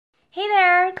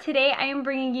Today I am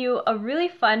bringing you a really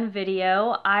fun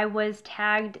video. I was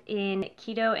tagged in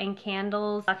Keto and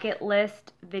Candles bucket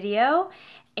list video,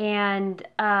 and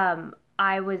I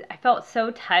felt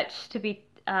so touched to be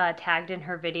tagged in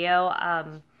her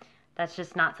video. That's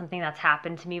just not something that's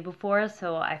happened to me before,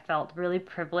 so I felt really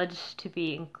privileged to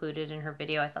be included in her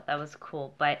video. I thought that was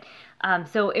cool, but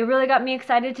so it really got me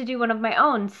excited to do one of my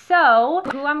own. So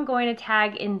who I'm going to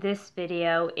tag in this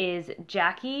video is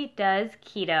Jackie Does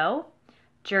Keto,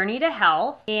 Journey to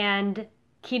Health, and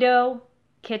Keto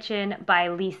Kitchen by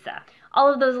Lisa.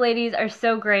 All of those ladies are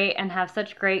so great and have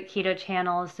such great keto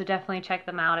channels, so definitely check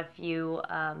them out if you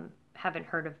haven't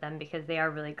heard of them, because they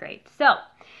are really great. So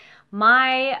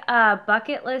my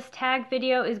bucket list tag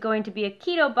video is going to be a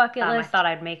keto bucket list. I thought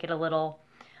I'd make it a little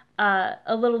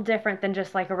different than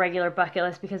just like a regular bucket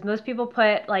list, because most people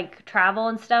put like travel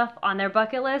and stuff on their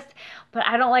bucket list, but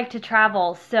I don't like to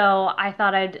travel, so I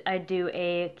thought I'd do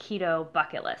a keto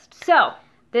bucket list. So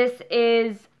this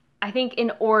is, I think,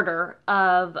 in order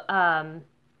of I'll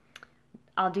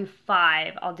do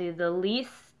 5. I'll do the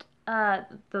least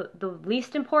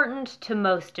important to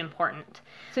most important.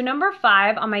 So number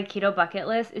 5 on my keto bucket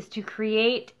list is to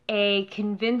create a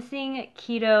convincing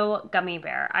keto gummy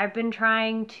bear. I've been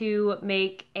trying to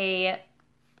make a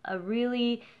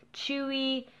really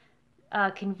chewy,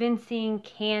 convincing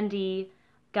candy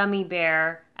gummy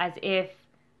bear, as if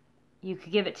you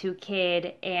could give it to a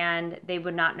kid and they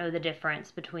would not know the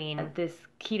difference between this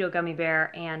keto gummy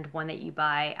bear and one that you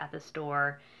buy at the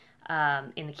store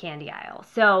in the candy aisle.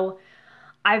 So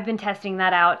I've been testing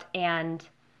that out, and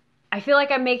I feel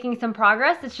like I'm making some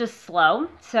progress. It's just slow.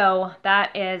 So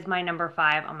that is my number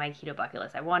 5 on my keto bucket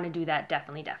list. I want to do that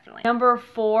definitely. Number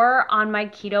 4 on my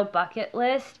keto bucket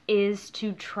list is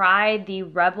to try the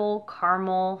Rebel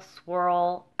Caramel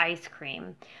Swirl ice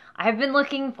cream. I've been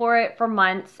looking for it for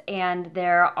months, and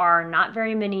there are not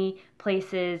very many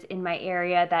places in my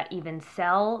area that even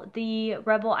sell the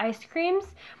Rebel ice creams,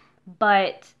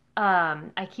 but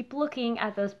I keep looking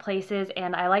at those places,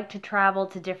 and I like to travel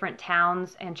to different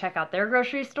towns and check out their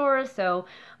grocery stores, so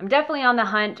I'm definitely on the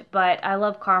hunt. But I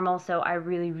love caramel, so I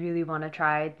really want to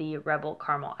try the Rebel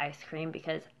Caramel ice cream,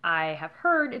 because I have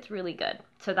heard it's really good.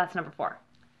 So that's number 4.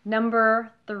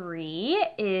 Number 3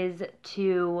 is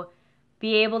to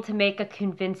be able to make a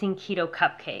convincing keto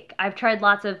cupcake. I've tried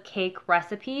lots of cake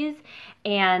recipes,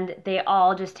 and they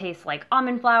all just taste like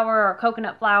almond flour or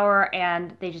coconut flour,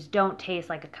 and they just don't taste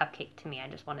like a cupcake to me. I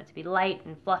just want it to be light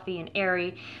and fluffy and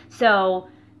airy. So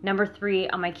number 3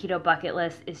 on my keto bucket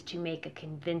list is to make a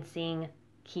convincing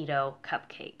keto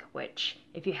cupcake, which,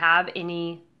 if you have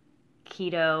any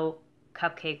keto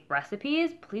cupcake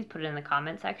recipes, please put it in the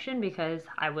comment section, because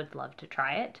I would love to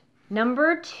try it.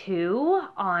 Number 2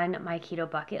 on my keto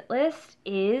bucket list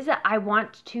is I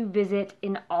want to visit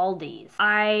an Aldi's.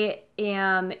 I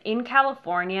am in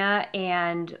California,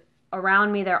 and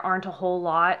around me there aren't a whole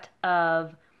lot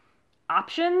of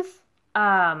options.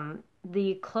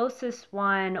 The closest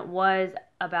one was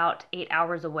about 8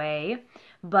 hours away,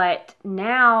 but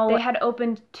now they had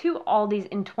opened 2 Aldi's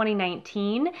in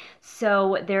 2019,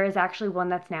 so there is actually one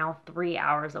that's now 3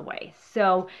 hours away.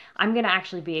 So I'm gonna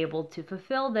actually be able to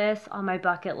fulfill this on my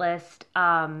bucket list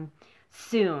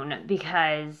soon,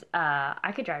 because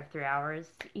I could drive 3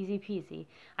 hours, easy peasy.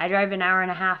 I drive an hour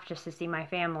and a half just to see my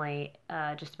family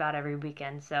just about every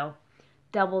weekend, so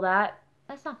double that,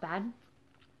 that's not bad.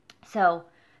 So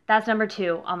that's number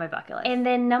 2 on my bucket list. And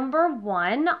then number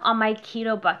 1 on my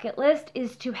keto bucket list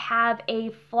is to have a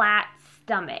flat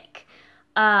stomach.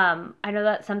 I know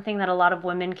that's something that a lot of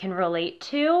women can relate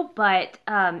to, but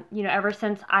you know, ever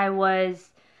since I was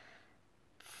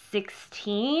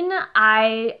 16,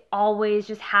 I always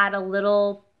just had a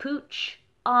little pooch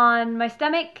on my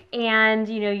stomach. And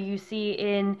you know, you see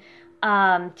in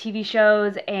TV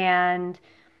shows and,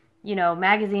 you know,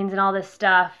 magazines and all this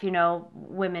stuff, you know,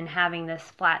 women having this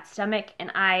flat stomach, and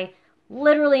I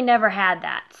literally never had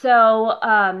that. So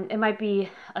it might be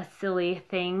a silly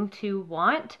thing to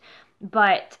want,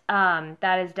 but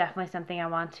that is definitely something I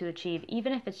want to achieve,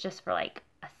 even if it's just for like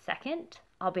a second.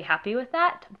 I'll be happy with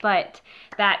that. But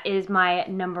that is my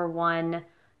number 1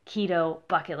 keto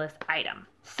bucket list item.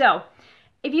 So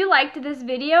if you liked this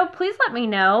video, please let me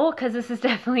know, because this is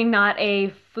definitely not a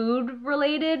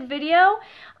food-related video,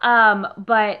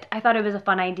 but I thought it was a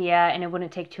fun idea and it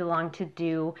wouldn't take too long to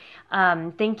do.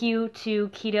 Thank you to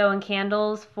Keto and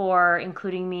Candles for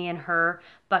including me in her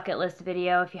bucket list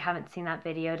video. If you haven't seen that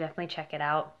video, definitely check it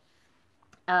out.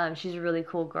 She's a really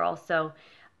cool girl, so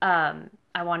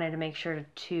I wanted to make sure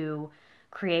to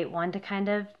create one to kind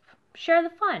of share the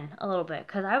fun a little bit,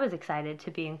 because I was excited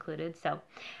to be included. So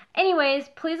Anyways,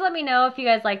 please let me know if you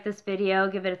guys like this video.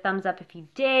 Give it a thumbs up if you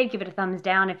did. Give it a thumbs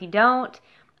down if you don't.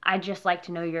 I'd just like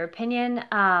to know your opinion.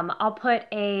 I'll put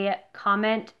a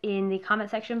comment in the comment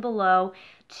section below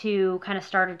to kind of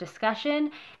start a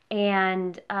discussion,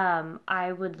 and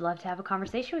I would love to have a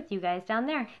conversation with you guys down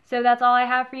there. So that's all I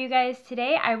have for you guys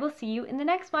today. I will see you in the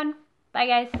next one. Bye,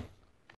 guys.